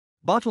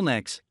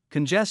Bottlenecks,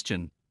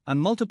 congestion, and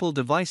multiple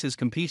devices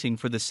competing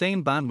for the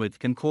same bandwidth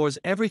can cause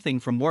everything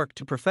from work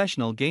to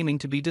professional gaming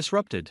to be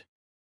disrupted.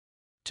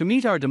 To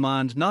meet our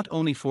demand not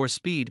only for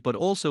speed but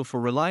also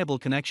for reliable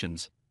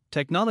connections,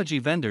 technology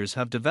vendors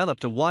have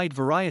developed a wide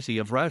variety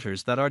of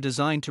routers that are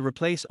designed to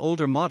replace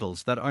older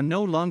models that are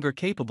no longer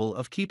capable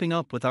of keeping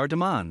up with our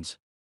demands.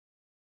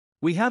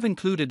 We have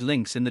included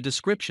links in the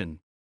description,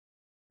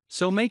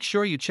 so make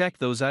sure you check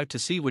those out to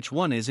see which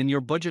one is in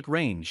your budget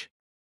range.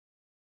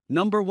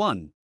 Number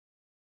 1.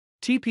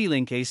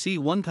 TP-Link AC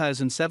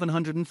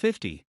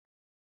 1750.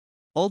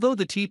 Although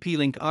the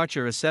TP-Link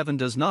Archer A7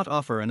 does not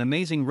offer an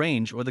amazing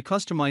range or the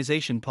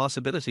customization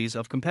possibilities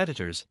of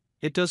competitors,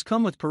 it does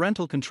come with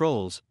parental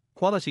controls,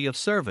 quality of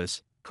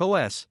service,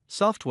 OS,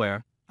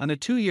 software, and a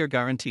 2-year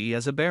guarantee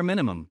as a bare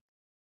minimum.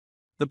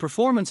 The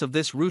performance of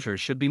this router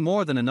should be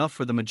more than enough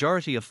for the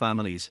majority of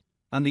families,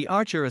 and the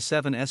Archer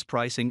A7's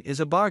pricing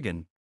is a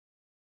bargain.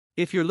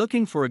 If you're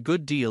looking for a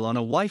good deal on a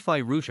Wi-Fi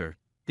router,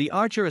 the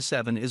Archer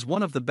A7 is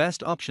one of the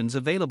best options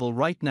available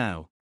right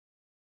now.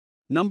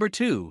 Number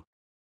 2.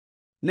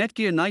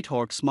 NETGEAR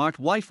Nighthawk Smart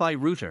Wi-Fi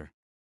Router.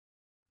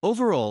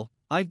 Overall,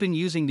 I've been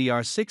using the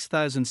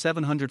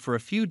R6700 for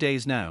a few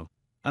days now,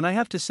 and I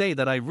have to say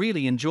that I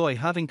really enjoy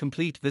having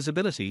complete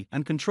visibility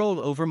and control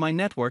over my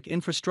network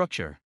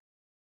infrastructure.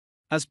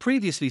 As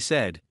previously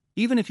said,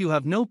 even if you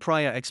have no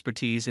prior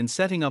expertise in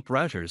setting up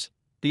routers,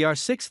 the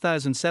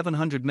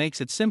R6700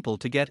 makes it simple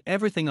to get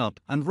everything up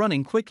and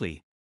running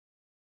quickly.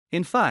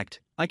 In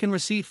fact, I can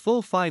receive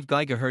full 5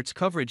 GHz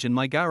coverage in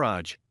my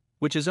garage,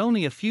 which is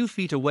only a few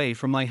feet away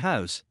from my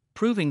house,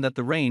 proving that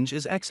the range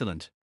is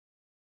excellent.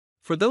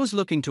 For those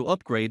looking to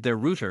upgrade their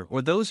router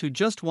or those who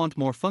just want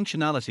more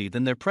functionality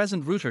than their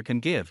present router can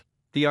give,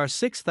 the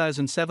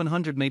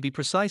R6700 may be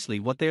precisely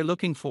what they're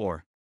looking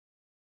for.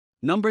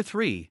 Number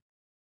 3.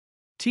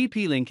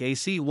 TP-Link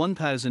AC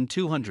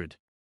 1200.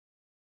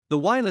 The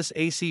wireless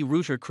AC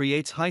router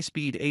creates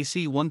high-speed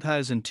AC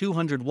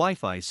 1200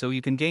 Wi-Fi so you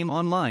can game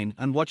online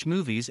and watch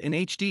movies in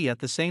HD at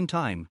the same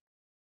time.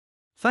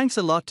 Thanks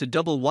a lot to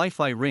double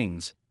Wi-Fi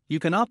rings, you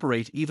can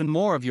operate even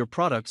more of your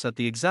products at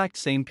the exact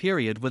same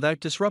period without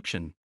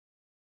disruption.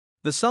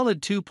 The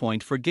solid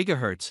 2.4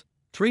 GHz,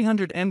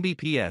 300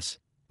 Mbps,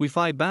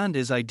 Wi-Fi band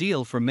is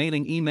ideal for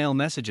mailing email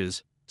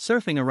messages,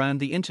 surfing around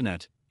the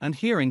internet, and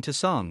hearing to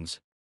songs.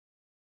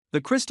 The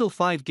Crystal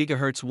 5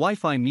 GHz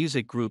Wi-Fi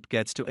music group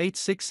gets to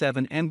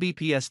 867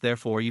 Mbps,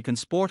 therefore you can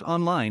sport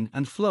online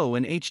and flow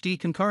in HD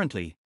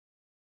concurrently.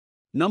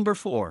 Number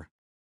 4.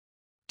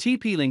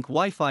 TP-Link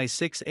Wi-Fi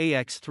 6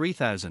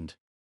 AX3000.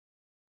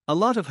 A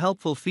lot of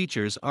helpful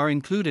features are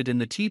included in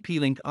the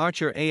TP-Link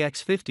Archer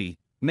AX50,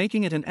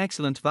 making it an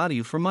excellent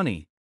value for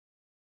money.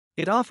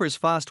 It offers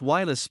fast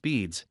wireless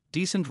speeds,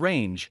 decent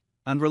range,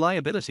 and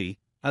reliability,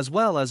 as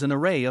well as an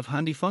array of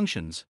handy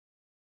functions.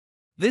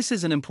 This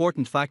is an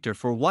important factor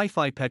for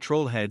Wi-Fi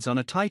petrolheads on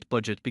a tight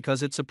budget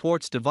because it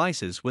supports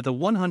devices with a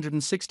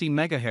 160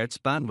 MHz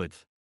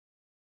bandwidth.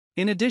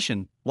 In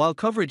addition, while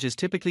coverage is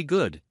typically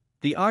good,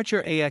 the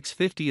Archer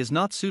AX50 is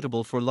not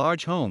suitable for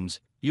large homes.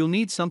 You'll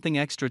need something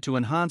extra to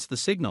enhance the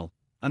signal,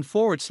 and /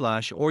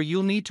 or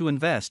you'll need to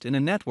invest in a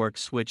network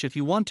switch if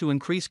you want to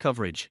increase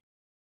coverage.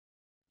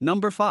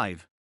 Number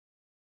 5.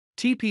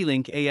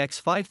 TP-Link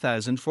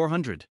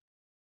AX5400.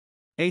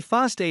 A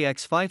fast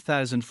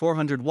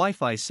AX5400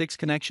 Wi-Fi 6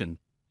 connection,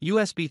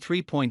 USB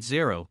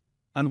 3.0,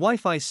 and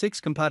Wi-Fi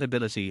 6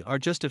 compatibility are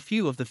just a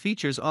few of the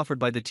features offered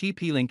by the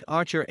TP-Link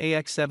Archer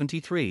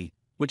AX73,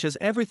 which has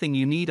everything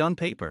you need on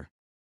paper.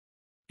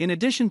 In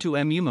addition to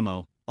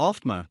MUMMO,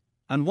 OFTMA,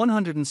 and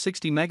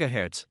 160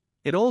 MHz,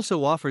 it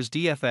also offers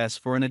DFS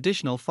for an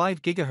additional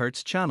 5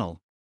 GHz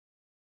channel.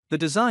 The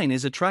design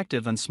is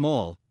attractive and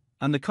small,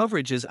 and the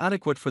coverage is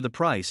adequate for the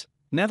price.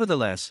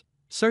 Nevertheless,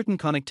 certain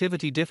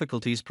connectivity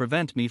difficulties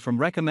prevent me from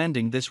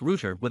recommending this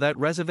router without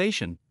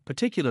reservation,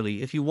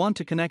 particularly if you want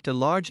to connect a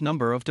large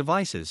number of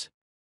devices.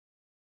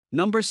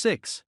 Number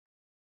 6.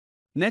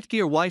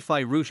 NETGEAR Wi-Fi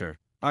Router,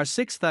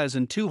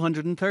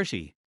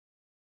 R6230.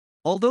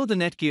 Although the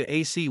NETGEAR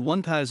AC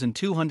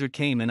 1200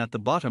 came in at the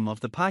bottom of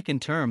the pack in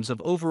terms of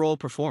overall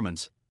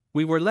performance,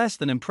 we were less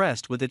than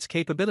impressed with its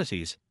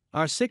capabilities,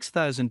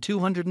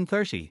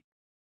 R6230.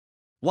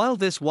 While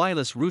this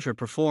wireless router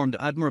performed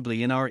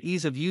admirably in our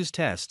ease-of-use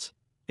tests,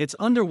 its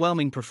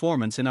underwhelming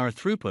performance in our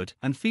throughput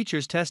and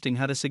features testing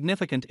had a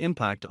significant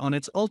impact on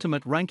its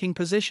ultimate ranking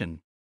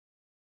position.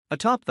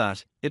 Atop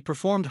that, it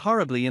performed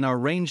horribly in our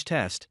range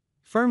test,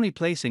 firmly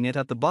placing it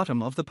at the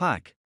bottom of the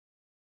pack.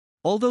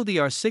 Although the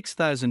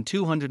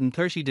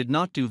R6230 did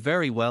not do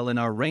very well in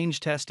our range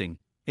testing,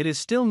 it is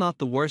still not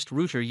the worst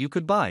router you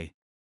could buy.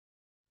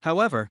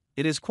 However,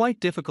 it is quite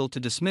difficult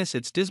to dismiss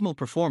its dismal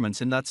performance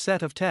in that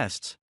set of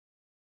tests.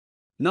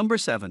 Number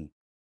 7.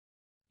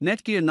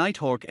 NETGEAR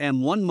Nighthawk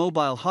M1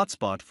 Mobile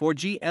Hotspot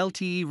 4G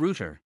LTE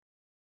Router.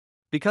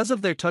 Because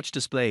of their touch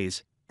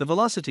displays, the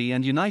Velocity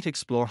and Unite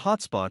Explore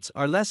hotspots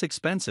are less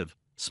expensive,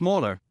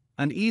 smaller,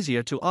 and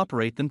easier to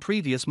operate than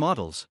previous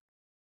models.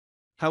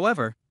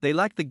 However, they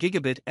lack the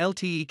gigabit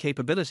LTE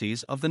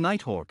capabilities of the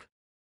Nighthawk.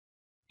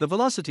 the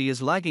velocity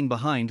is lagging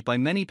behind by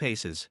many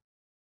paces.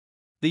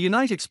 The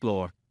Unite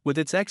Explorer, with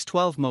its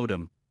X12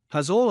 modem,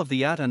 has all of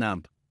the AT and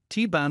AMP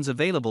T-bands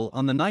available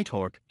on the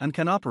Nighthawk and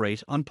can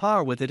operate on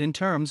par with it in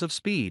terms of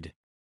speed.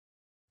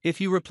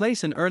 If you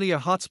replace an earlier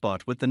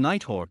hotspot with the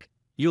Nighthawk,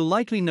 you'll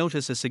likely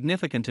notice a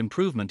significant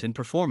improvement in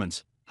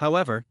performance.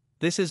 However,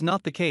 this is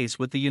not the case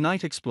with the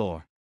Unite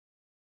Explorer.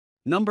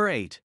 Number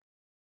 8.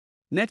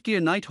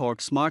 NETGEAR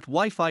Nighthawk Smart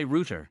Wi-Fi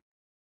Router.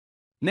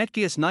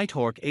 NETGEAR's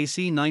Nighthawk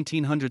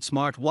AC1900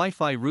 Smart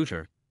Wi-Fi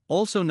Router,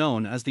 also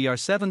known as the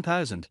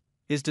R7000,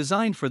 is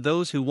designed for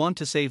those who want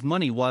to save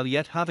money while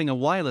yet having a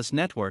wireless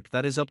network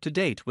that is up to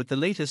date with the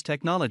latest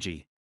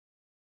technology.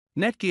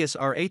 NETGEAR's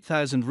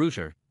R8000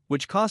 router,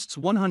 which costs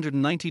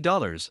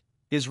 $190,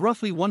 is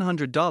roughly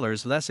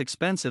 $100 less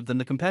expensive than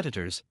the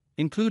competitors,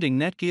 including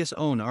NETGEAR's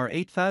own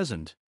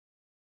R8000.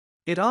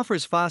 It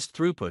offers fast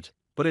throughput,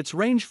 but its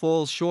range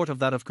falls short of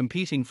that of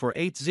competing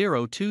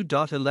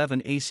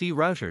 802.11 AC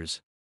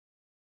routers.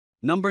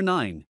 Number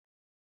 9.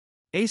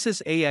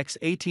 ASUS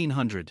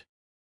AX1800.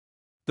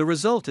 The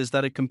result is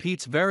that it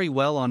competes very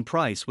well on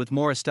price with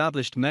more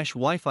established mesh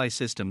Wi-Fi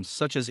systems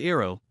such as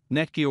Eero,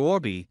 NETGEAR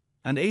Orbi,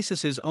 and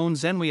ASUS's own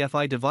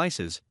ZenWiFi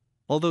devices,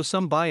 although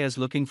some buyers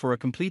looking for a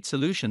complete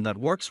solution that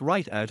works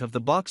right out of the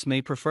box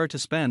may prefer to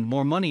spend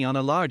more money on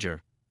a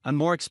larger, and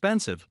more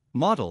expensive,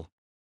 model.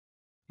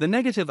 The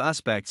negative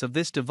aspects of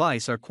this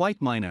device are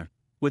quite minor,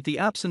 with the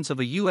absence of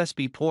a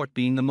USB port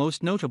being the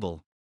most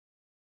notable.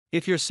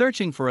 If you're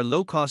searching for a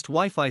low-cost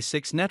Wi-Fi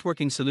 6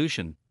 networking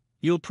solution,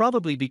 you'll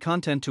probably be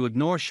content to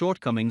ignore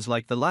shortcomings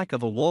like the lack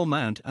of a wall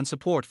mount and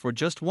support for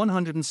just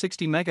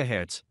 160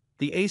 MHz.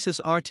 The ASUS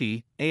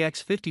RT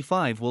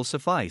AX55 will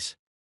suffice.